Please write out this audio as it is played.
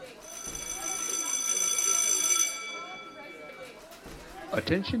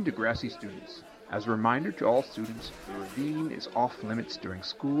Attention Degrassi students. As a reminder to all students, the ravine is off limits during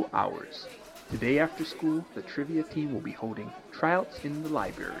school hours. Today after school, the trivia team will be holding tryouts in the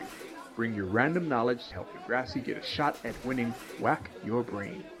library. Bring your random knowledge to help Degrassi get a shot at winning Whack Your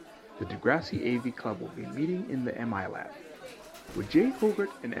Brain. The Degrassi AV Club will be meeting in the MI Lab. Would Jay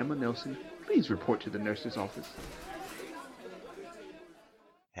Hogart and Emma Nelson please report to the nurse's office?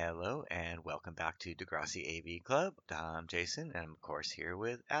 Hello and welcome back to Degrassi AV Club. I'm Jason and I'm of course here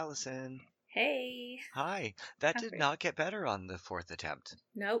with Allison. Hey. Hi. That How did are not get better on the fourth attempt.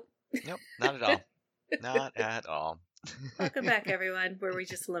 Nope. Nope, not at all. Not at all. Welcome back, everyone, where we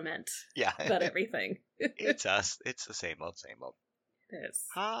just lament Yeah. about everything. It's us. It's the same old, same old. It is.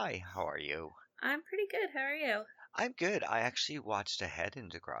 Hi, how are you? I'm pretty good. How are you? I'm good. I actually watched ahead in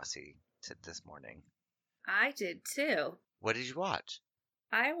Degrassi this morning. I did too. What did you watch?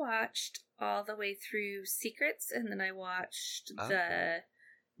 I watched all the way through Secrets, and then I watched the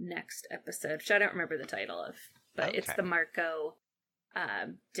next episode, which I don't remember the title of, but it's the Marco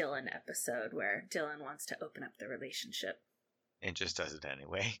Dylan episode where Dylan wants to open up the relationship. And just does it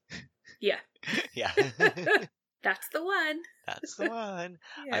anyway. Yeah. Yeah. That's the one. That's the one.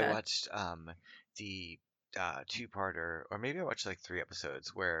 Yeah. I watched the two-parter, or maybe I watched like 3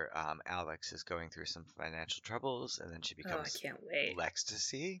 episodes where Alex is going through some financial troubles, and then she becomes I can't wait.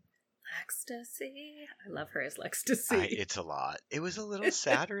 Lextasy. Lextasy. I love her as Lextasy. It's a lot. It was a little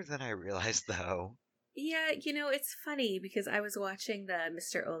sadder than I realized, though. Yeah, it's funny because I was watching the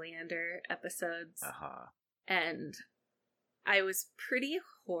Mr. Oleander episodes, and I was pretty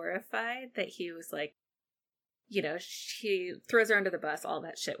horrified that he was like, she throws her under the bus, all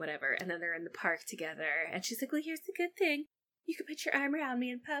that shit, whatever, and then they're in the park together, and she's like, well, here's the good thing. You can put your arm around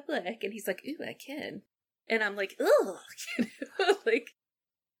me in public. And he's like, ooh, I can. And I'm like, ugh.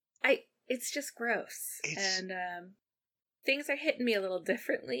 It's just gross. And things are hitting me a little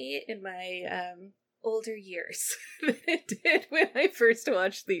differently in my older years than it did when I first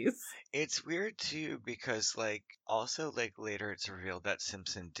watched these. It's weird too because also later it's revealed that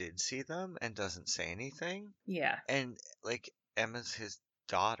Simpson did see them and doesn't say anything. Yeah. And Emma's his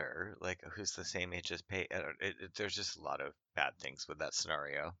daughter, who's the same age as Paige. There's just a lot of bad things with that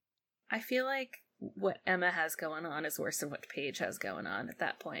scenario. I feel like what Emma has going on is worse than what Paige has going on at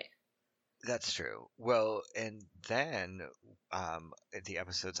that point. That's true. Well, and then the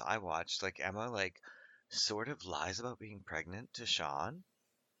episodes I watched, Emma sort of lies about being pregnant to Sean.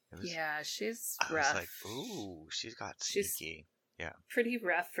 She's rough. I was like, ooh, she's got sneaky. Yeah. Pretty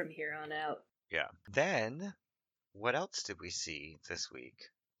rough from here on out. Yeah. Then, what else did we see this week?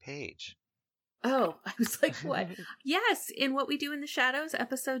 Paige. Oh, I was like, what? Yes, in What We Do in the Shadows,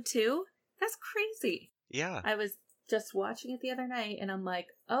 episode 2. That's crazy. Yeah. I was just watching it the other night, and I'm like,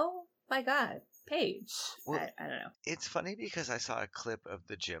 oh my God, Paige. Well, I don't know. It's funny because I saw a clip of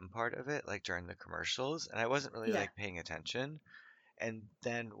the gym part of it, during the commercials, and I wasn't really, paying attention. And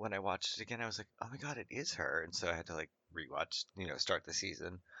then when I watched it again, I was like, oh my God, it is her. And so I had to, rewatch, start the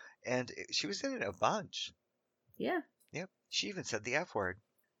season. And she was in it a bunch. Yeah. Yep. She even said the F word.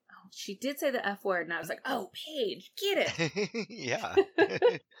 Oh, she did say the F word, and I was like, oh, Paige, get it. Yeah.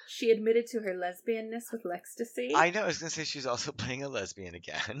 She admitted to her lesbianness with Lextasy. I know. I was going to say she's also playing a lesbian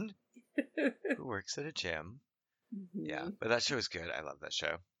again who works at a gym. Mm-hmm. Yeah. But that show is good. I love that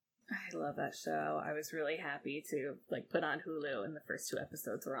show. I love that show. I was really happy to put on Hulu, and the first 2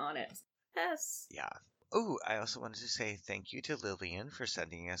 episodes were on it. Yes. Yeah. Oh, I also wanted to say thank you to Lillian for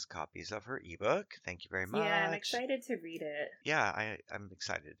sending us copies of her ebook. Thank you very much. Yeah, I'm excited to read it. Yeah, I'm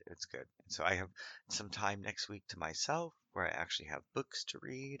excited. It's good. So I have some time next week to myself where I actually have books to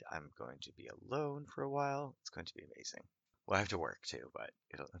read. I'm going to be alone for a while. It's going to be amazing. Well, I have to work too, but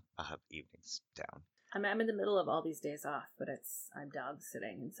I'll have evenings down. I'm in the middle of all these days off, but I'm dog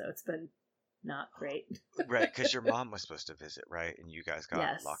sitting, and so it's been not great. Right, because your mom was supposed to visit, right? And you guys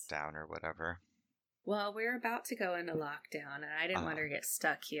got locked down or whatever. Well, we're about to go into lockdown, and I didn't want her to get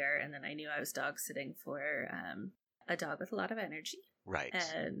stuck here, and then I knew I was dog sitting for a dog with a lot of energy. Right.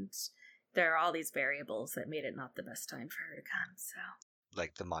 And there are all these variables that made it not the best time for her to come, so...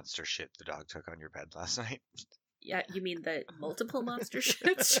 Like the monster shit the dog took on your bed last night? Yeah, you mean the multiple monster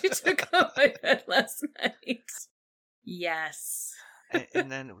shits she took on my bed last night? Yes.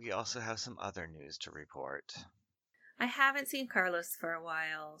 And then we also have some other news to report. I haven't seen Carlos for a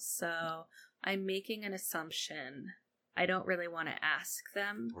while, so I'm making an assumption. I don't really want to ask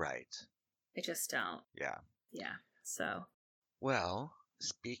them. Right. I just don't. Yeah. Yeah, so. Well,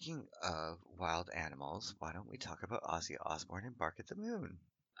 speaking of wild animals, why don't we talk about Ozzy Osbourne and Bark at the Moon?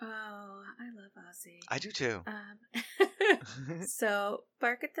 Oh, I love Ozzy. I do too. So,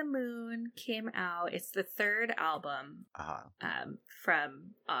 Bark at the Moon came out. It's the third album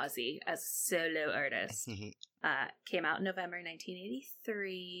from Ozzy as a solo artist. Came out in November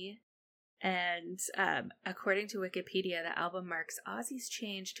 1983. And according to Wikipedia, the album marks Ozzy's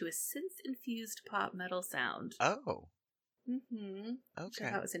change to a synth-infused pop metal sound. Oh. Mm-hmm. Okay. Which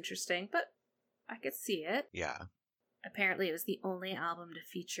I thought was interesting, but I could see it. Yeah. Apparently, it was the only album to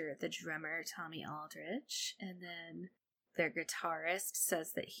feature the drummer Tommy Aldridge, and then their guitarist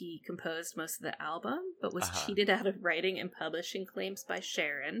says that he composed most of the album, but was cheated out of writing and publishing claims by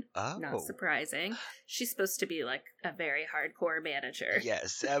Sharon. Oh. Not surprising. She's supposed to be like a very hardcore manager.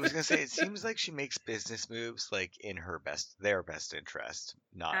 Yes, I was gonna say it seems like she makes business moves like in their best interest,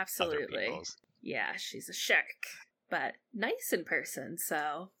 not other people's. Yeah, she's a shark, but nice in person.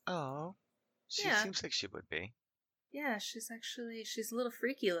 So. Oh, she seems like she would be. Yeah, she's a little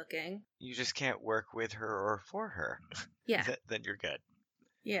freaky looking. You just can't work with her or for her. Yeah. Then you're good.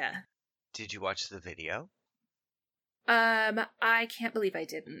 Yeah. Did you watch the video? I can't believe I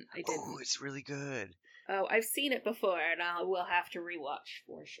didn't. Oh, it's really good. Oh, I've seen it before, and I will have to rewatch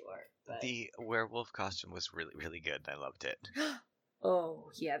for sure. But... The werewolf costume was really, really good. I loved it. Oh,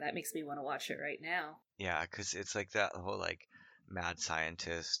 yeah, that makes me want to watch it right now. Yeah, because it's like that whole like mad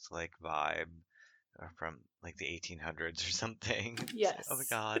scientist like vibe from like the 1800s or something. Yes. Like, oh my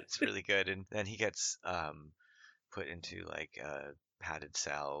god, it's really good. And then he gets put into like a padded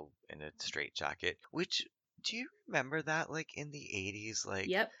cell in a straitjacket. Which, do you remember that like in the 80s? Like,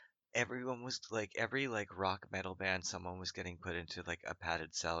 yep. Everyone was like, every like rock metal band, someone was getting put into like a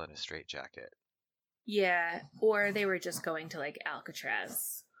padded cell in a straitjacket. Yeah, or they were just going to like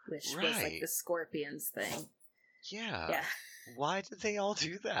Alcatraz, which was like the Scorpions thing. Yeah. Yeah. Why did they all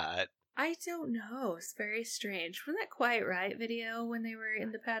do that? I don't know. It's very strange. Wasn't that Quiet Riot video when they were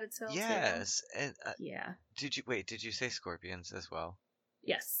in the padded cell? Yes. And yeah. Did you say Scorpions as well?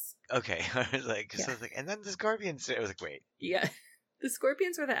 Yes. Okay. I was like, and then the Scorpions. I was like, wait. Yeah. The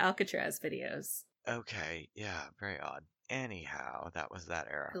Scorpions were the Alcatraz videos. Okay. Yeah. Very odd. Anyhow, that was that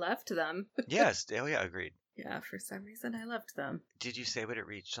era. I loved them. Yes. Oh yeah. Agreed. Yeah. For some reason, I loved them. Did you say what it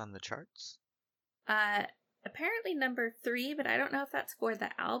reached on the charts? Apparently number 3, but I don't know if that's for the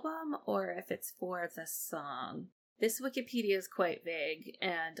album or if it's for the song. This Wikipedia is quite vague,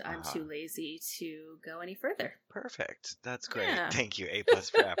 and I'm too lazy to go any further. Perfect. That's great. Yeah. Thank you. A+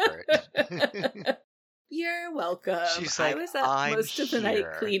 for effort. You're welcome. She's like, I was up most of the night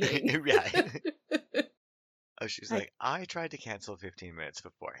cleaning. Right. Oh, she's like, I tried to cancel 15 minutes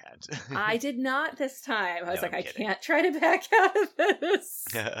beforehand. I did not this time. I was like, I can't try to back out of this.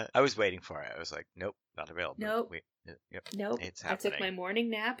 I was waiting for it. I was like, nope, not available. Nope. Yep. Nope. It's happening. I took my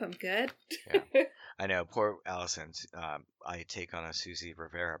morning nap. I'm good. Yeah. I know. Poor Allison. I take on a Susie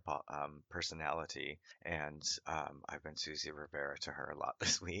Rivera personality, and I've been Susie Rivera to her a lot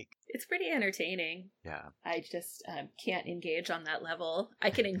this week. It's pretty entertaining. Yeah. I just can't engage on that level. I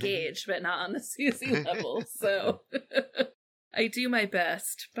can engage, but not on the Susie level. So I do my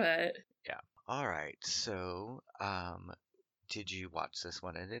best, but... Yeah. All right. So, did you watch this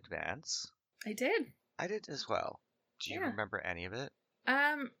one in advance? I did. I did as well. Do you remember any of it?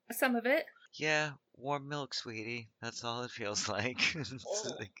 Some of it. Yeah, warm milk, sweetie. That's all it feels like.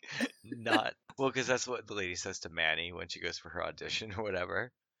 It's like not well, because that's what the lady says to Manny when she goes for her audition or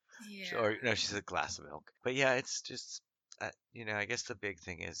whatever. Yeah. Or no, she says a glass of milk. But yeah, it's just I guess the big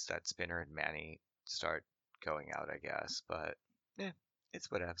thing is that Spinner and Manny start going out, I guess. But yeah, it's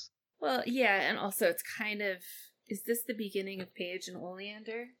whatevs. Well, yeah, and also it's kind of. Is this the beginning of Paige and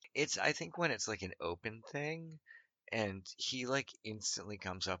Oleander? It's, I think, when it's like an open thing, and he like instantly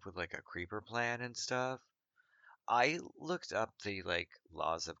comes up with like a creeper plan and stuff. I looked up the like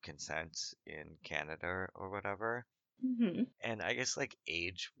laws of consent in Canada or whatever, and I guess like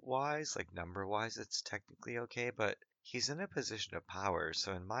age-wise, like number-wise, it's technically okay, but he's in a position of power,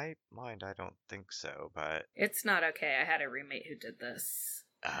 so in my mind, I don't think so. But it's not okay. I had a roommate who did this.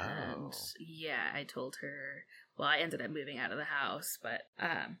 Oh. And yeah, I told her, well, I ended up moving out of the house, but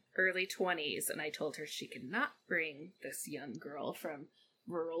early 20s, and I told her she could not bring this young girl from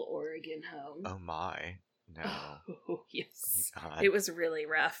rural Oregon home. Oh my, no. Oh, yes. God. It was really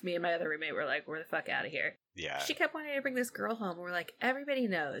rough. Me and my other roommate were like, we're the fuck out of here. Yeah. She kept wanting to bring this girl home. We're like, everybody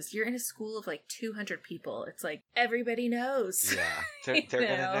knows. You're in a school of like 200 people. It's like, everybody knows. Yeah, they're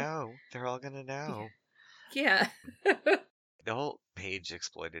gonna know. They're all gonna know. Yeah. The whole Paige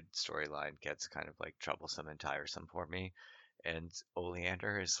exploited storyline gets kind of like troublesome and tiresome for me, and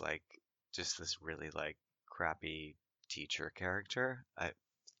Oleander is like just this really like crappy teacher character. I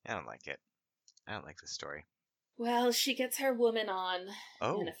don't like it. I don't like the story. Well, she gets her woman on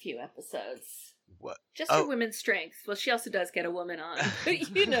in a few episodes. What? Just her women's strength. Well, she also does get a woman on,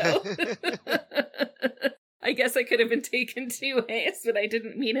 but you know. I guess I could have been taken 2 ways, but I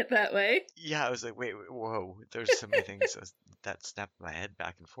didn't mean it that way. Yeah, I was like, wait, whoa. There's so many things that snapped my head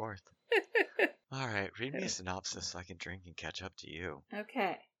back and forth. All right, read me a synopsis so I can drink and catch up to you.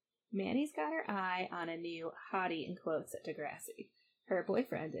 Okay. Manny's got her eye on a new hottie, in quotes, at Degrassi. Her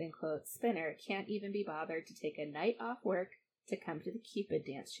boyfriend, in quotes, Spinner, can't even be bothered to take a night off work to come to the Cupid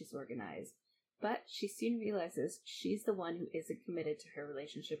dance she's organized. But she soon realizes she's the one who isn't committed to her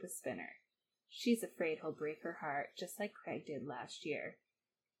relationship with Spinner. She's afraid he'll break her heart, just like Craig did last year.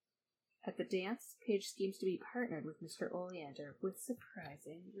 At the dance, Paige schemes to be partnered with Mr. Oleander, with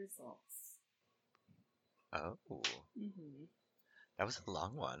surprising results. Oh. Mm-hmm. That was a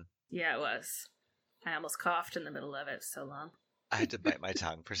long one. Yeah, it was. I almost coughed in the middle of it. So long. I had to bite my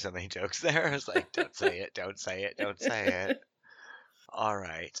tongue for so many jokes there. I was like, don't say it, don't say it, don't say it. All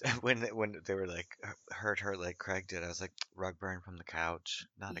right. When they were like, hurt her like Craig did, I was like, rug burn from the couch.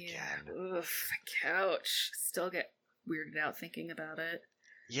 Not again. Oof, the couch. Still get weirded out thinking about it.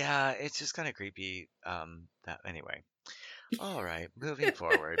 Yeah, it's just kind of creepy. Anyway. All right, moving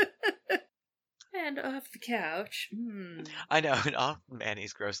forward. And off the couch. I know, and off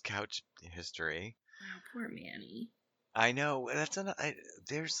Manny's gross couch history. Oh, poor Manny. I know. That's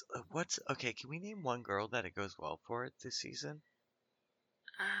okay. Can we name one girl that it goes well for it this season?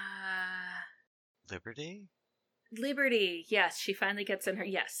 Liberty? Liberty, yes. She finally gets in her,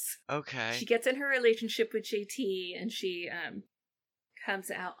 yes. Okay. She gets in her relationship with JT, and she comes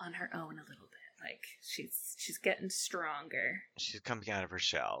out on her own a little bit. Like, she's getting stronger. She's coming out of her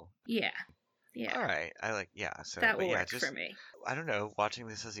shell. Yeah. Yeah. All right. So that will work for me. I don't know. Watching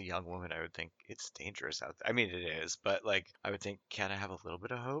this as a young woman, I would think it's dangerous out there. I mean, it is, but like, I would think, can I have a little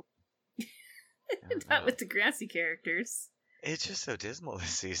bit of hope? Not with Degrassi characters. It's just so dismal this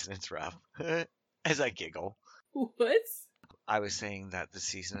season. It's rough. As I giggle. What? I was saying that the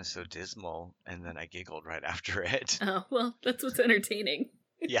season is so dismal, and then I giggled right after it. Oh, well, that's what's entertaining.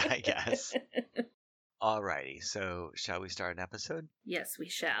 Yeah, I guess. Alrighty, so shall we start an episode? Yes, we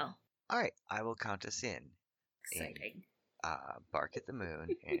shall. Alright, I will count us in. Exciting. Bark at the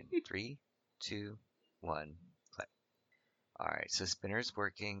moon in 3, 2, 1, play. Alright, so Spinner's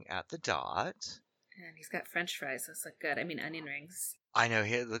working at the Dot. And he's got french fries. Those look good. I mean, onion rings. I know,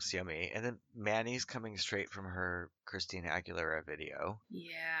 it looks yummy. And then Manny's coming straight from her Christina Aguilera video.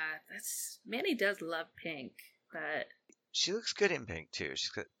 Yeah, Manny does love pink, but... She looks good in pink, too.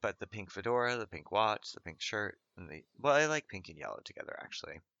 But the pink fedora, the pink watch, the pink shirt, and I like pink and yellow together,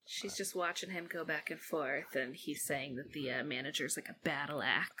 actually. She's just watching him go back and forth, and he's saying that the manager's like a battle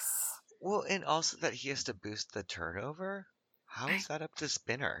axe. Well, and also that he has to boost the turnover? How is that up to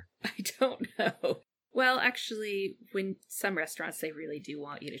Spinner? I don't know. Well, actually, when some restaurants, they really do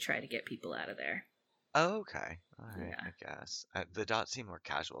want you to try to get people out of there. Oh, okay. All right, yeah. I guess. The Dot seem more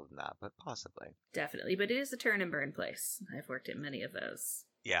casual than that, but possibly. Definitely, but it is a turn and burn place. I've worked at many of those.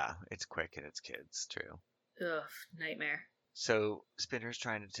 Yeah, it's quick and it's kids, true. Ugh, nightmare. So, Spinner's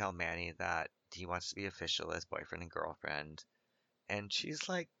trying to tell Manny that he wants to be official as boyfriend and girlfriend, and she's,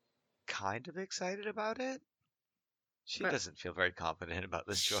 like, kind of excited about it. She doesn't feel very confident about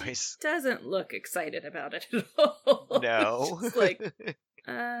this choice. Doesn't look excited about it at all. No. She's like,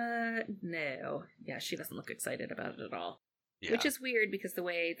 no. Yeah, she doesn't look excited about it at all. Yeah. Which is weird because the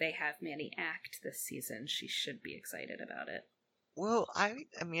way they have Manny act this season, she should be excited about it. Well, I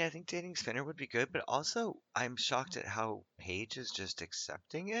mean, I think dating Spinner would be good, but also I'm shocked at how Paige is just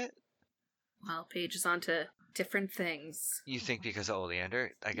accepting it. Well, Paige is onto different things. You think because of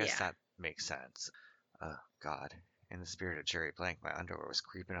Oleander? I guess that makes sense. Oh, God. In the spirit of Jerry Blank, my underwear was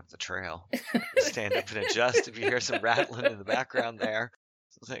creeping up the trail. Stand up and adjust if you hear some rattling in the background there.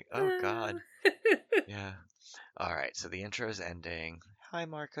 So it's like, oh, God. Yeah. All right, so the intro is ending. Hi,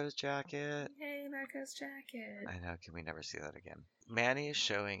 Marco's jacket. Hey, Marco's jacket. I know, can we never see that again? Manny is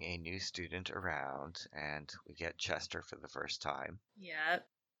showing a new student around, and we get Chester for the first time. Yep.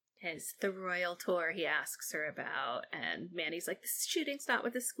 The royal tour he asks her about, and Manny's like, this shooting's not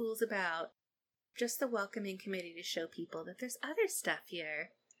what the school's about. Just the welcoming committee to show people that there's other stuff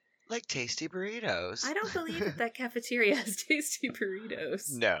here. Like tasty burritos. I don't believe that cafeteria has tasty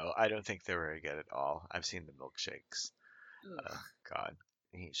burritos. No, I don't think they're very good at all. I've seen the milkshakes. Oh, God.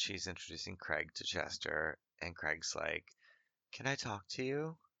 She's introducing Craig to Chester, and Craig's like, can I talk to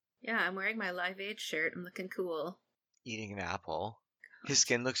you? Yeah, I'm wearing my Live Aid shirt. I'm looking cool. Eating an apple. God. His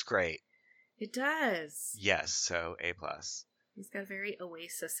skin looks great. It does. Yes, so A+. He's got very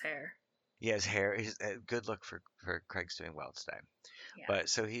Oasis hair. Yeah, his hair is a good look for Craig's doing well today. Yeah. But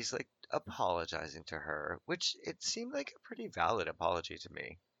so he's like apologizing to her, which it seemed like a pretty valid apology to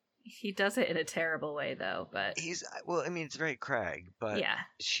me. He does it in a terrible way though, but well, I mean, it's very Craig, but yeah.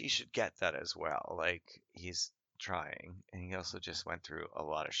 she should get that as well. Like he's trying, and he also just went through a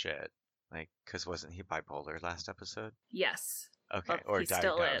lot of shit. Like, because wasn't he bipolar last episode? Yes. Okay, well, or he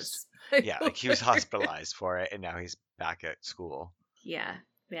diagnosed. Still is. Yeah, like he was hospitalized for it, and now he's back at school. Yeah,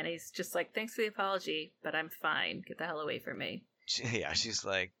 Manny's just like, thanks for the apology, but I'm fine. Get the hell away from me. Yeah, she's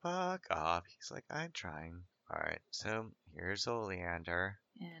like, fuck off. He's like, I'm trying. All right, so here's Oleander.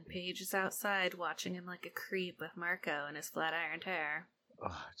 And Paige is outside watching him like a creep with Marco and his flat ironed hair.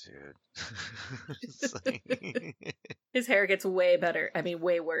 Oh, dude. Like... His hair gets way better. I mean,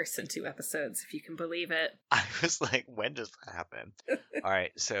 way worse in 2 episodes, if you can believe it. I was like, when does that happen? All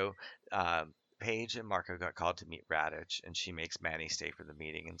right, so Paige and Marco got called to meet Raditch, and she makes Manny stay for the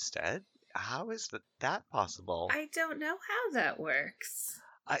meeting instead. How is that possible? I don't know how that works.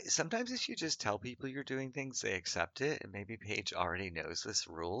 Sometimes if you just tell people you're doing things, they accept it, and maybe Paige already knows this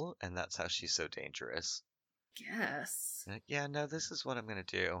rule, and that's how she's so dangerous. Guess. Like, yeah, no, this is what I'm going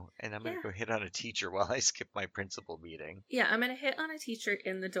to do, and I'm going to go hit on a teacher while I skip my principal meeting. Yeah, I'm going to hit on a teacher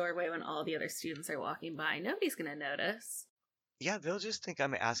in the doorway when all the other students are walking by. Nobody's going to notice. Yeah, they'll just think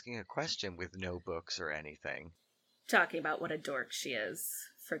I'm asking a question with no books or anything. Talking about what a dork she is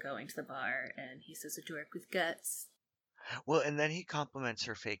for going to the bar, and he says a dork with guts. Well, and then he compliments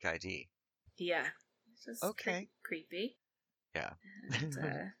her fake ID. Yeah. It's just okay. Creepy. Yeah.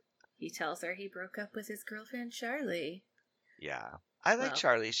 And, he tells her he broke up with his girlfriend, Charlie. Yeah. I like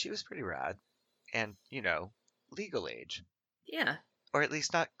Charlie. She was pretty rad. And, legal age. Yeah. Or at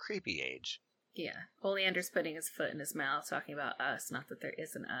least not creepy age. Yeah. Oleander's putting his foot in his mouth, talking about us, not that there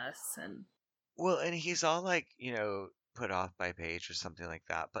is an us, and... Well, and he's all like, put off by Paige or something like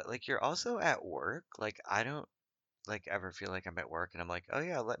that. But, like, you're also at work. Like, I don't, like, ever feel like I'm at work and I'm like, oh,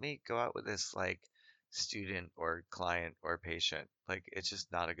 yeah, let me go out with this, like, student or client or patient. Like, it's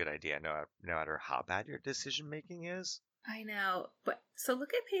just not a good idea, no matter how bad your decision making is. I know, but so look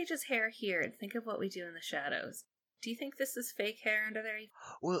at Paige's hair here and think of what we do in the shadows. Do you think this is fake hair under there?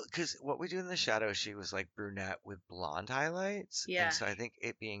 Well, because what we do in the shadows, she was like brunette with blonde highlights. Yeah. And so I think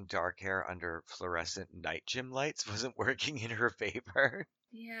it being dark hair under fluorescent night gym lights wasn't working in her favor.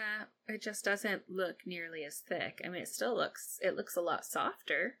 Yeah, it just doesn't look nearly as thick. I mean, it looks a lot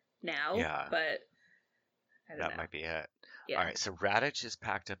softer now. Yeah. But I don't know. That might be it. Yeah. All right, so Raditch has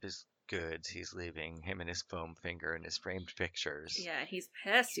packed up his goods. He's leaving, him and his foam finger and his framed pictures. Yeah, he's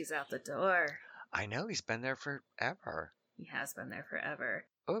pissed. He's out the door. I know, he's been there forever. He has been there forever.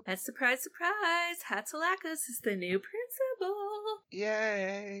 Oh. And surprise, surprise, Hatzilakos is the new principal.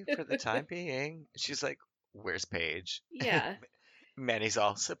 Yay, for the time being. She's like, where's Paige? Yeah. Manny's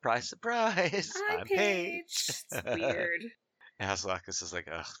all, surprise, surprise. I'm Paige. It's weird. And Hatzilakos is like,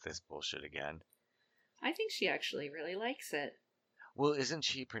 ugh, this bullshit again. I think she actually really likes it. Well, isn't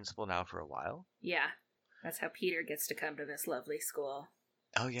she principal now for a while? Yeah. That's how Peter gets to come to this lovely school.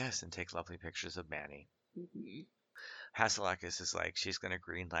 Oh, yes, and take lovely pictures of Manny. Mm-hmm. Hatzilakos is like, she's going to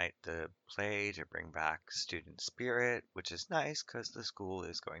greenlight the play to bring back student spirit, which is nice because the school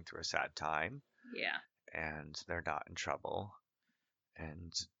is going through a sad time. Yeah. And they're not in trouble.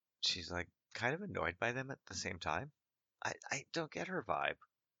 And she's like kind of annoyed by them at the same time. I don't get her vibe.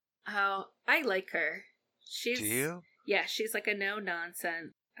 Oh, I like her. Do you? Yeah, she's like a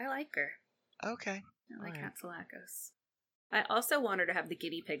no-nonsense. I like her. Okay. I like Hatzilakos. I also want her to have the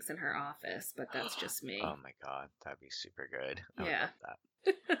guinea pigs in her office, but that's just me. Oh my god, that'd be super good. I yeah.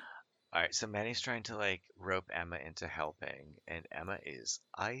 would love that. Alright, so Manny's trying to like rope Emma into helping, and Emma is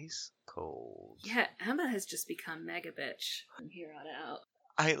ice cold. Yeah, Emma has just become mega bitch from here on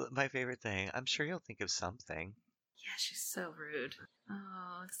out. My favorite thing, I'm sure you'll think of something. Yeah, she's so rude.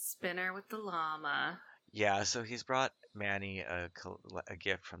 Oh, Spinner with the llama. Yeah, so he's brought Manny a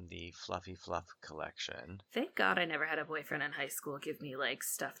gift from the Fluffy Fluff collection. Thank God I never had a boyfriend in high school give me, like,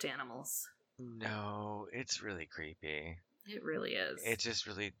 stuffed animals. No, it's really creepy. It really is. It's just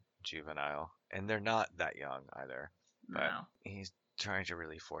really juvenile. And they're not that young either. But no. He's trying to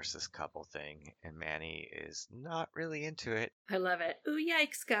really force this couple thing, and Manny is not really into it. I love it. Ooh,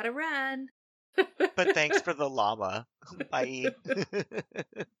 yikes, gotta run. But thanks for the llama. Bye.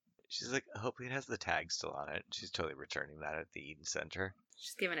 She's like, hopefully it has the tag still on it. She's totally returning that at the Eden Center.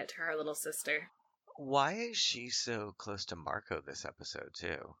 She's giving it to her little sister. Why is she so close to Marco this episode,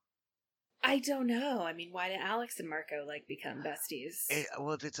 too? I don't know. I mean, why did Alex and Marco, like, become besties?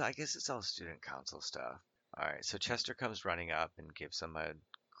 I guess it's all student council stuff. All right, so Chester comes running up and gives them a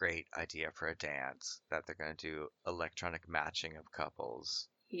great idea for a dance, that they're going to do electronic matching of couples.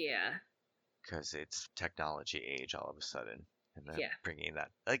 Yeah. because it's technology age all of a sudden. And then bringing that,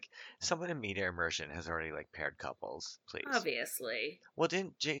 like, someone in media immersion has already, like, paired couples, please. Obviously. Well,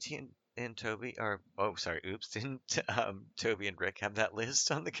 didn't JT and Toby, didn't Toby and Rick have that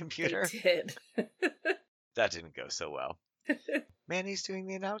list on the computer? They did. That didn't go so well. Manny's doing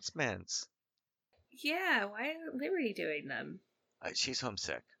the announcements. Yeah, why isn't Liberty doing them? She's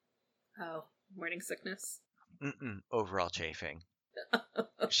homesick. Oh, morning sickness? Overall chafing.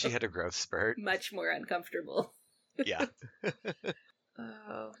 She had a growth spurt. Much more uncomfortable. Yeah.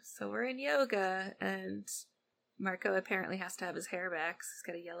 Oh, so we're in yoga, and Marco apparently has to have his hair back, so he's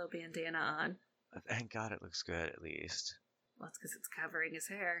got a yellow bandana on. Thank God it looks good, at least. Well, it's because it's covering his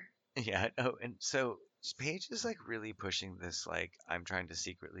hair. Yeah, and so Paige is, like, really pushing this, like, I'm trying to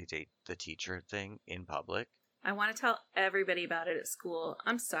secretly date the teacher thing in public. I want to tell everybody about it at school.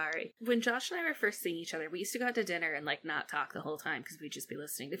 I'm sorry. When Josh and I were first seeing each other, we used to go out to dinner and, like, not talk the whole time because we'd just be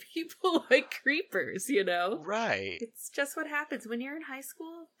listening to people like creepers, you know? Right. It's just what happens. When you're in high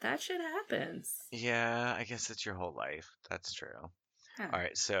school, that shit happens. Yeah, I guess it's your whole life. That's true. Huh. All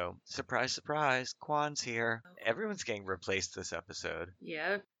right, so, surprise, surprise, Kwan's here. Everyone's getting replaced this episode.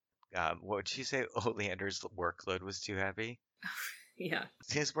 Yeah. What would you say? Oleander's workload was too heavy? Yeah.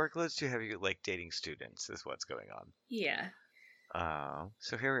 His workload's too heavy, like dating students is what's going on. Yeah.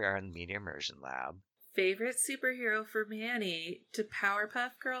 So here we are in the Media Immersion Lab. Favorite superhero for Manny? Do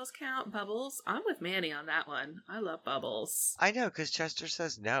Powerpuff Girls count? Bubbles? I'm with Manny on that one. I love Bubbles. I know, because Chester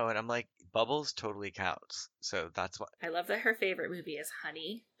says no, and I'm like, Bubbles totally counts. So that's what... I love that her favorite movie is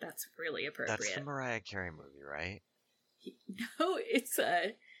Honey. That's really appropriate. That's the Mariah Carey movie, right? No,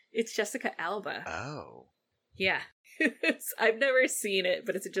 it's Jessica Alba. Oh. Yeah. I've never seen it,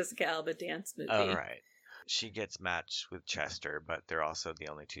 but it's a Jessica Alba dance movie. Oh, right. She gets matched with Chester, but they're also the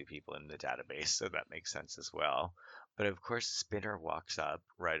only two people in the database, so that makes sense as well. But of course, Spinner walks up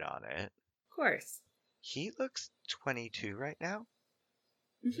right on it. Of course. He looks 22 right now.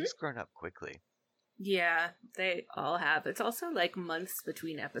 Mm-hmm. He's grown up quickly. Yeah, they all have. It's also like months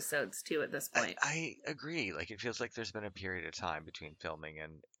between episodes, too, at this point. I agree. Like, it feels like there's been a period of time between filming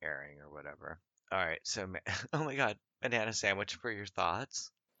and airing or whatever. All right, so, oh my God, banana sandwich for your thoughts?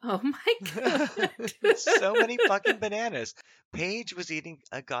 Oh my God. So many fucking bananas. Paige was eating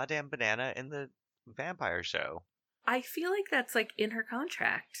a goddamn banana in the vampire show. I feel like that's like in her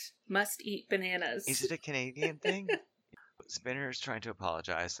contract. Must eat bananas. Is it a Canadian thing? Spinner is trying to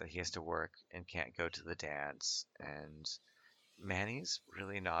apologize that he has to work and can't go to the dance. And Manny's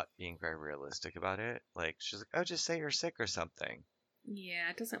really not being very realistic about it. Like, she's like, oh, just say you're sick or something. Yeah,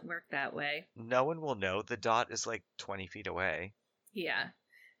 it doesn't work that way. No one will know. The dot is like 20 feet away. Yeah.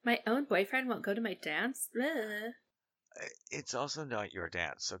 My own boyfriend won't go to my dance? Ugh. It's also not your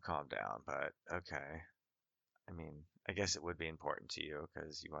dance, so calm down, but okay. I mean, I guess it would be important to you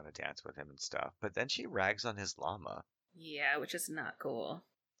because you want to dance with him and stuff. But then she rags on his llama. Yeah, which is not cool.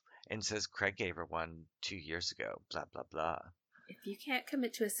 And says Craig gave her one 2 years ago, blah, blah, blah. If you can't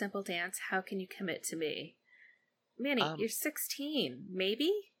commit to a simple dance, how can you commit to me? Manny, you're 16.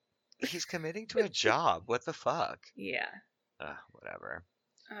 Maybe? He's committing to a job. What the fuck? Yeah. Whatever.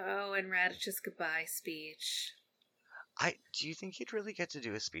 Oh, and Radish's goodbye speech. Do you think he'd really get to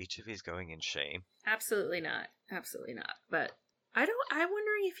do a speech if he's going in shame? Absolutely not. Absolutely not. But I'm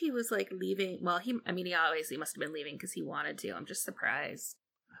wondering if he was like leaving. Well, he obviously must have been leaving because he wanted to. I'm just surprised.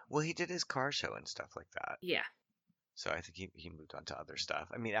 Well, he did his car show and stuff like that. Yeah. So I think he moved on to other stuff.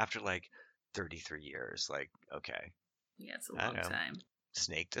 I mean, after like 33 years, like, okay. Yeah, it's a long time.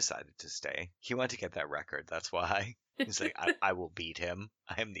 Snake decided to stay. He wanted to get that record. That's why. He's like, I will beat him.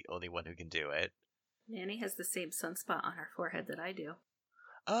 I am the only one who can do it. Nanny has the same sunspot on her forehead that I do.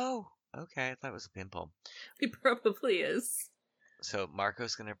 Oh, okay. I thought it was a pimple. It probably is. So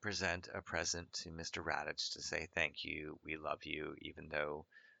Marco's going to present a present to Mr. Raditch to say thank you, we love you, even though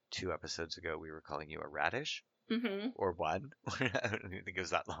 2 episodes ago we were calling you a radish. Mm-hmm. Or 1. I don't even think it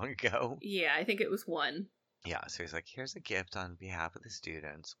was that long ago. Yeah, I think it was 1. Yeah, so he's like, here's a gift on behalf of the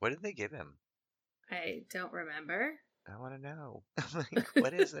students. What did they give him? I don't remember. I want to know. Like,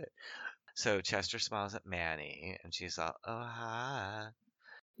 what is it? So Chester smiles at Manny, and she's all, oh, hi.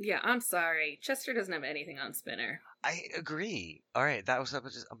 Yeah, I'm sorry. Chester doesn't have anything on Spinner. I agree. All right, that was I'm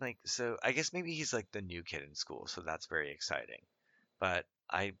like, so I guess maybe he's like the new kid in school, so that's very exciting. But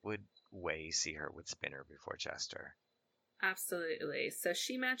I would way see her with Spinner before Chester. Absolutely. So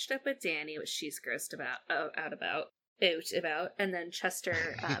she matched up with Danny, which she's grossed out about, and then Chester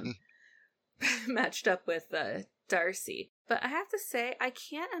matched up with Darcy. But I have to say, I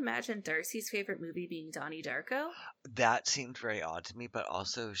can't imagine Darcy's favorite movie being Donnie Darko. That seemed very odd to me, but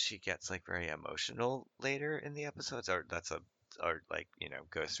also she gets like very emotional later in the episodes. Or that's a or like,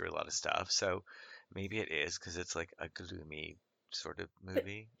 goes through a lot of stuff. So maybe it is because it's like a gloomy sort of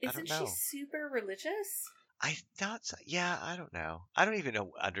movie. I don't know. Isn't she super religious? I thought so. Yeah, I don't know. I don't even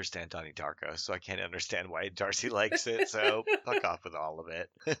understand Donnie Darko, so I can't understand why Darcy likes it. So fuck off with all of it.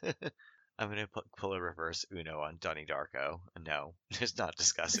 I'm gonna pull a reverse Uno on Donnie Darko. No, just not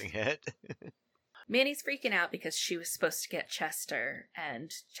discussing it. Manny's freaking out because she was supposed to get Chester,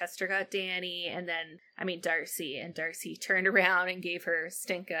 and Chester got Danny, and then, Darcy, and Darcy turned around and gave her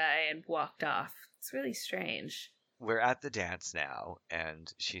stink eye and walked off. It's really strange. We're at the dance now,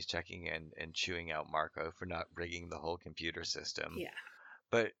 and she's checking in and chewing out Marco for not rigging the whole computer system. Yeah.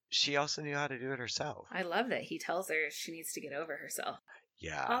 But she also knew how to do it herself. I love that he tells her she needs to get over herself.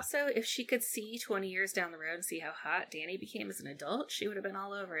 Yeah. Also, if she could see 20 years down the road and see how hot Danny became as an adult, she would have been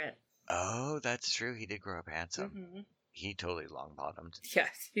all over it. Oh, that's true. He did grow up handsome. Mm-hmm. He totally long-bottomed.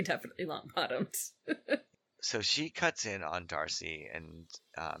 Yes, he definitely long-bottomed. So she cuts in on Darcy and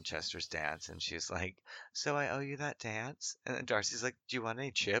Chester's dance, and she's like, "So I owe you that dance?" And then Darcy's like, "Do you want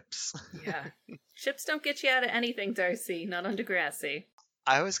any chips?" Yeah. Chips don't get you out of anything, Darcy. Not on Degrassi.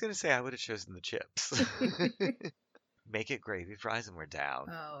 I was going to say I would have chosen the chips. Make it gravy fries and we're down.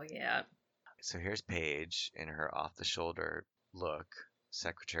 Oh, yeah. So here's Paige in her off-the-shoulder look.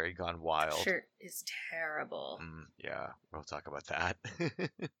 Secretary gone wild. Shirt is terrible. Yeah, we'll talk about that.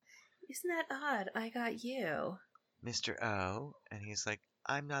 Isn't that odd? I got you. Mr. O, and he's like,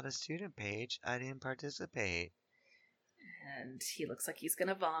 "I'm not a student, Paige. I didn't participate." And he looks like he's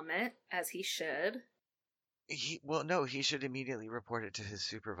gonna vomit, as he should. No, he should immediately report it to his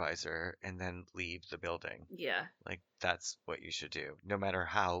supervisor and then leave the building. Yeah. Like, that's what you should do, no matter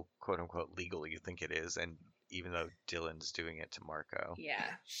how, quote-unquote, legal you think it is, and even though Dylan's doing it to Marco. Yeah,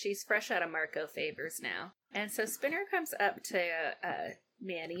 she's fresh out of Marco favors now. And so Spinner comes up to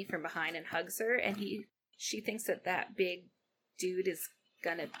Manny from behind and hugs her, and she thinks that big dude is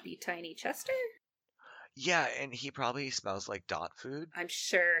gonna be Tiny Chester? Yeah, and he probably smells like dot food. I'm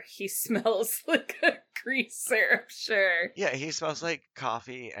sure he smells like a greaser, I'm sure. Yeah, he smells like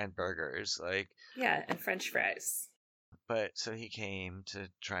coffee and burgers, like... Yeah, and french fries. But so he came to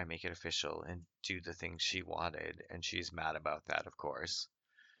try and make it official and do the things she wanted, and she's mad about that, of course.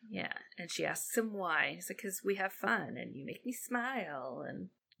 Yeah, and she asks him why. He's like, "'Cause we have fun, and you make me smile, and...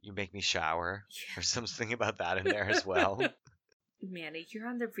 You make me shower. Yeah. There's something about that in there as well. Manny, you're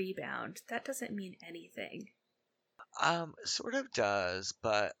on the rebound. That doesn't mean anything. Sort of does,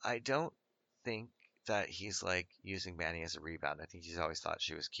 but I don't think that he's, like, using Manny as a rebound. I think he's always thought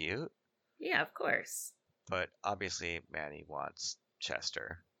she was cute. Yeah, of course. But obviously Manny wants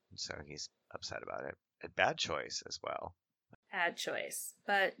Chester, so he's upset about it. A bad choice as well. Bad choice.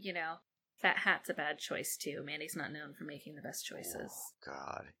 But, that hat's a bad choice too. Manny's not known for making the best choices. Oh,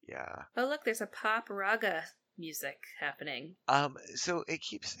 God, yeah. Oh, look, there's a pop raga music happening. So it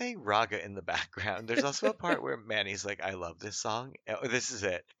keeps saying raga in the background. There's also a part where Manny's like, "I love this song." Oh, this is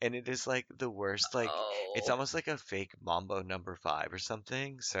it. And it is like the worst, like, It's almost like a fake Mambo number 5 or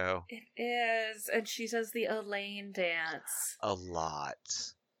something, so. It is. And she does the Elaine dance. A lot.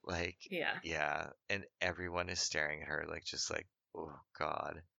 Like, yeah. Yeah. And everyone is staring at her, like, just like, oh,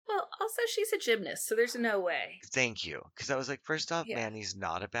 God. Well, also, she's a gymnast, so there's no way. Thank you. Because I was like, first off, Manny's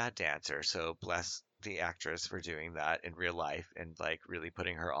not a bad dancer, so bless the actress for doing that in real life and, like, really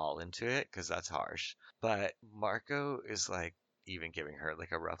putting her all into it, because that's harsh. But Marco is, like, even giving her,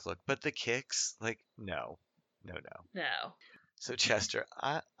 like, a rough look. But the kicks, like, no. So Chester,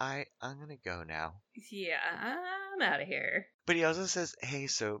 I'm gonna go now. Yeah, I'm out of here. But he also says, "Hey,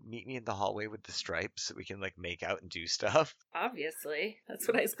 so meet me in the hallway with the stripes so we can, like, make out and do stuff." Obviously. That's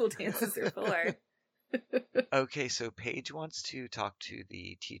what high school dances are for. Okay, so Paige wants to talk to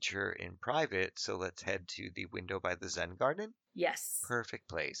the teacher in private, so let's head to the window by the Zen garden. Yes. Perfect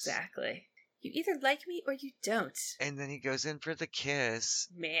place. Exactly. You either like me or you don't. And then he goes in for the kiss.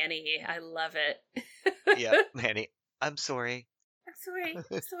 Manny, I love it. Yep, Manny. I'm sorry.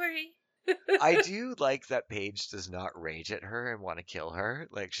 I'm sorry. I do like that Paige does not rage at her and want to kill her.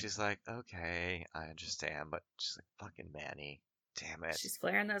 Like, she's like, "Okay, I understand," but she's like, "Fucking Manny. Damn it." She's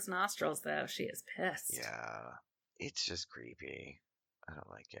flaring those nostrils, though. She is pissed. Yeah. It's just creepy. I don't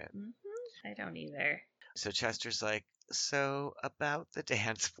like it. Mm-hmm. I don't either. So Chester's like, "So, about the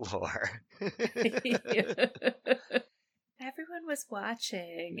dance floor." Everyone was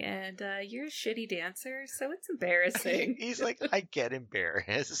watching, and you're a shitty dancer, so it's embarrassing. He's like, "I get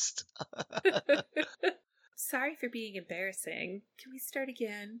embarrassed." Sorry for being embarrassing. Can we start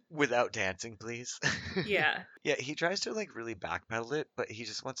again? Without dancing, please. Yeah. Yeah, he tries to, like, really backpedal it, but he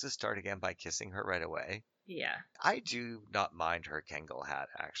just wants to start again by kissing her right away. Yeah. I do not mind her Kangol hat,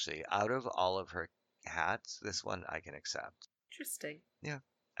 actually. Out of all of her hats, this one I can accept. Interesting. Yeah.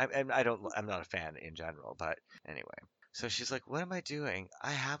 I'm not a fan in general, but anyway. So she's like, what am I doing?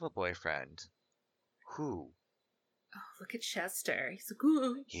 I have a boyfriend. Who? Oh, look at Chester. He's like,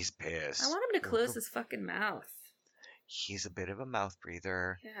 ooh. He's pissed. I want him to close his fucking mouth. He's a bit of a mouth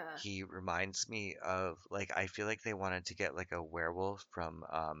breather. Yeah. He reminds me of, like, I feel like they wanted to get, like, a werewolf from,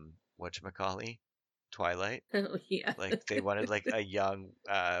 whatchamacallit? Twilight. Oh, yeah. Like, they wanted, like, a young,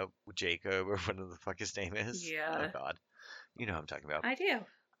 Jacob, or whatever the fuck his name is. Yeah. Oh, God. You know what I'm talking about. I do.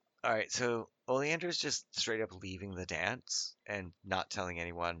 All right, so Oleander's just straight up leaving the dance and not telling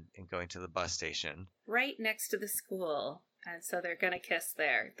anyone and going to the bus station. Right next to the school. And so they're going to kiss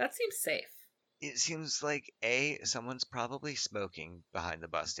there. That seems safe. It seems like A, someone's probably smoking behind the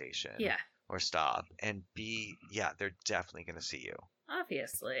bus station. Yeah. Or stop. And B, yeah, they're definitely going to see you.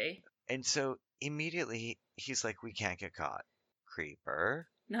 Obviously. And so immediately he's like, we can't get caught. Creeper.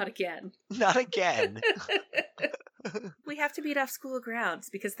 Not again. Not again. We have to beat off school grounds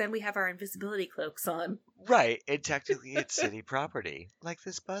because then we have our invisibility cloaks on. Right. And technically it's city property. Like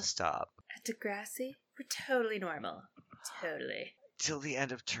this bus stop. At Degrassi, we're totally normal. Totally. Till the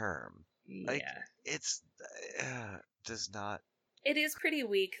end of term. Yeah. Like, it's does not. It is pretty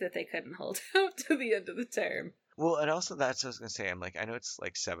weak that they couldn't hold out to the end of the term. Well, and also that's what I was gonna say. I'm like, I know it's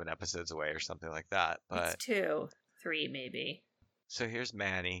like 7 episodes away or something like that, but it's 2, 3 maybe. So here's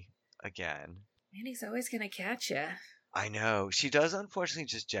Manny again. Manny's always gonna catch you. I know. She does unfortunately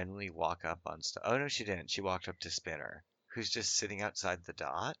just generally walk up on stuff. Oh no, she didn't. She walked up to Spinner, who's just sitting outside the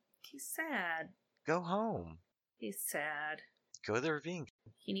dot. He's sad. Go home. He's sad. Go to the ravine.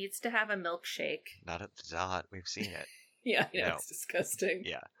 He needs to have a milkshake. Not at the dot. We've seen it. Yeah, it's disgusting.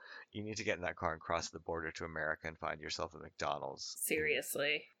 Yeah. You need to get in that car and cross the border to America and find yourself a McDonald's.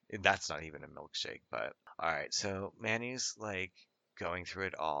 Seriously. That's not even a milkshake, but alright, so Manny's like going through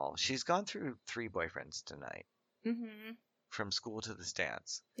it all. She's gone through 3 boyfriends tonight. Mm-hmm. From school to this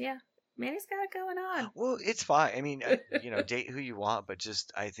dance. Yeah. Manny's got it going on. Well, it's fine. I mean, date who you want, but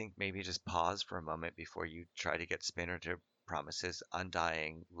just, I think maybe just pause for a moment before you try to get Spinner to promise his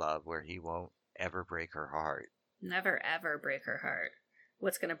undying love where he won't ever break her heart. Never ever break her heart.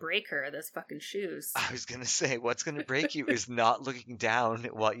 What's gonna break her are those fucking shoes. I was gonna say, what's gonna break you is not looking down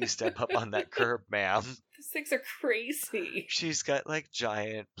while you step up on that curb, ma'am. Those things are crazy. She's got like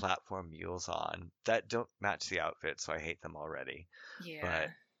giant platform mules on that don't match the outfit, so I hate them already. Yeah. But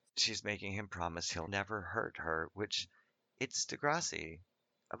she's making him promise he'll never hurt her, which it's Degrassi.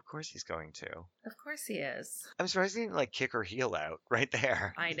 Of course he's going to. Of course he is. I'm surprised he didn't like kick her heel out right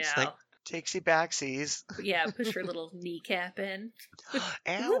there. I know. It's like, takesy backsies. Yeah, push her little kneecap in.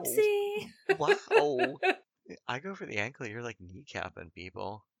 Ow. Whoopsie. Wow. I go for the ankle. You're like kneecapping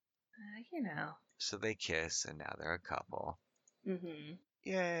people. So they kiss, and now they're a couple. Mm-hmm.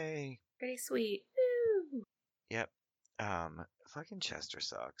 Yay. Pretty sweet. Woo. Yep. Fucking Chester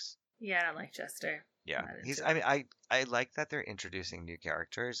sucks. Yeah, I don't like Chester. Yeah, I like that they're introducing new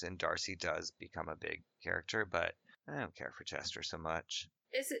characters, and Darcy does become a big character, but I don't care for Chester so much.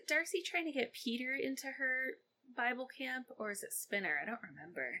 Is it Darcy trying to get Peter into her Bible camp, or is it Spinner? I don't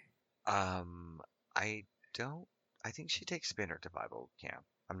remember. I think she takes Spinner to Bible camp.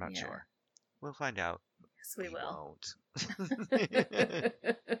 I'm not sure. We'll find out. Yes, we will. Won't.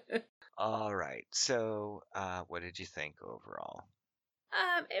 All right. So, what did you think overall?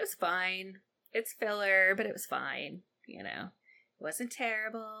 It was fine. It's filler, but it was fine. It wasn't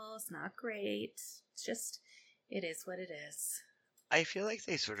terrible. It's not great. It's just, it is what it is. I feel like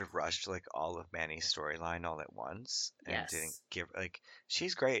they sort of rushed like all of Manny's storyline all at once and didn't give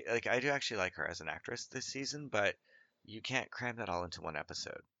she's great. Like I do actually like her as an actress this season, but you can't cram that all into one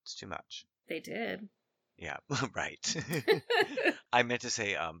episode. It's too much. They did. Yeah, right. I meant to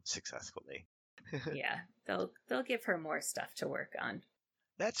say successfully. Yeah, they'll give her more stuff to work on.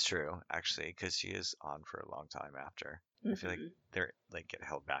 That's true, actually, because she is on for a long time after. Mm-hmm. I feel like they're get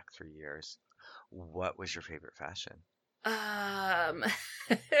held back 3 years. What was your favorite fashion? Oh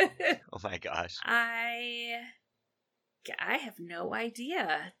my gosh. I have no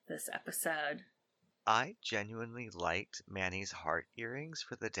idea this episode. I genuinely liked Manny's heart earrings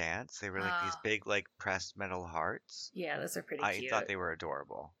for the dance. They were like these big, like pressed metal hearts. Yeah, those are pretty cute. I thought they were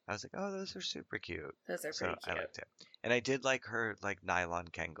adorable. I was like, oh, those are super cute. Those are pretty cute. I liked it. And I did like her like nylon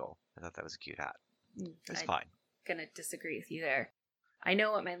Kangol. I thought that was a cute hat. It's fine. Gonna disagree with you there. I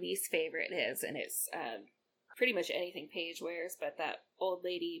know what my least favorite is, and it's pretty much anything Paige wears, but that old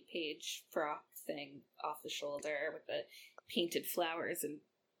lady Paige frock thing off the shoulder with the painted flowers and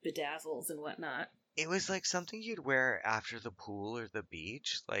bedazzles and whatnot. It was like something you'd wear after the pool or the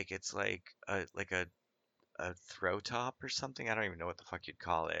beach. Like it's like a throw top or something. I don't even know what the fuck you'd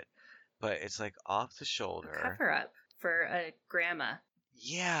call it. But it's like off the shoulder. A cover up for a grandma.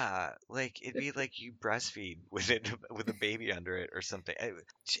 Yeah, like it'd be like you breastfeed with it with a baby under it or something.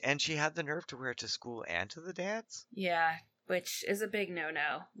 And she had the nerve to wear it to school and to the dance? Yeah, which is a big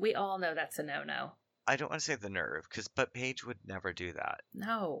no-no. We all know that's a no-no. I don't want to say the nerve, but Paige would never do that.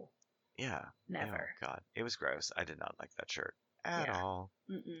 No. Yeah. Never. Oh, God. It was gross. I did not like that shirt at all.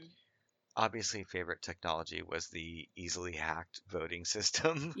 Mm-mm. Obviously, favorite technology was the easily hacked voting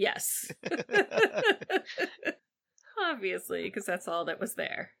system. Yes. Obviously, because that's all that was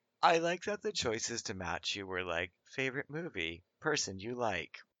there. I like that the choices to match you were like favorite movie, person you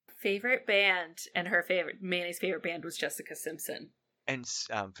like, favorite band, and her favorite Manny's favorite band was Jessica Simpson, and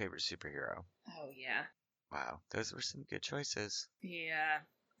favorite superhero. Oh yeah. Wow, those were some good choices. Yeah,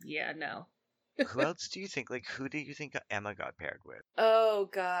 no. Who else do you think? Like, who do you think Emma got paired with? Oh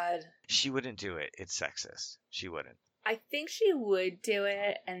God. She wouldn't do it. It's sexist. She wouldn't. I think she would do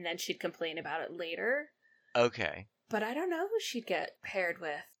it, and then she'd complain about it later. Okay. But I don't know who she'd get paired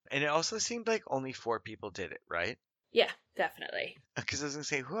with. And it also seemed like only 4 people did it, right? Yeah, definitely. Because I was going to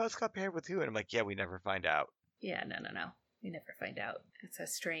say, who else got paired with who? And I'm like, yeah, we never find out. Yeah, no. We never find out. It's a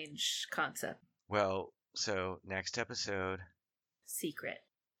strange concept. Well, so next episode. Secret.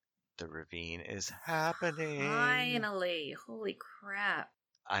 The ravine is happening. Finally. Holy crap.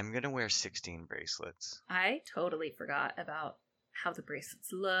 I'm going to wear 16 bracelets. I totally forgot about how the bracelets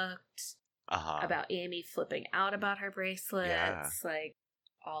looked. About Amy flipping out about her bracelets. Yeah. Like,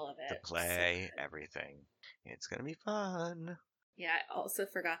 all of it. The play, so everything. It's going to be fun. Yeah, I also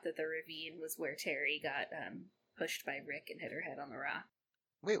forgot that the ravine was where Terry got pushed by Rick and hit her head on the rock.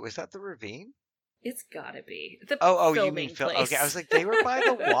 Wait, was that the ravine? It's gotta be. The you mean film? Okay, I was like, they were by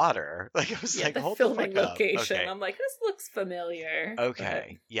the water. Like, I was like, hold the fuck up. Location. Okay. I'm like, this looks familiar.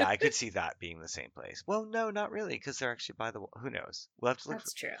 Okay, yeah, I could see that being the same place. Well, no, not really, because they're actually by the. Who knows? We'll have to look.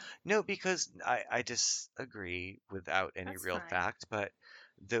 That's true. No, because I disagree without any real fact, but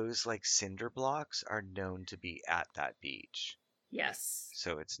those like cinder blocks are known to be at that beach. Yes.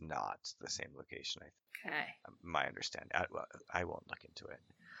 So it's not the same location. Okay. My understanding. I won't look into it.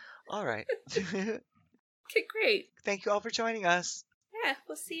 All right. Okay, great. Thank you all for joining us. Yeah,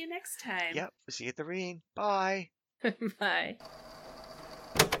 we'll see you next time. Yep, we'll see you at the ravine. Bye. Bye.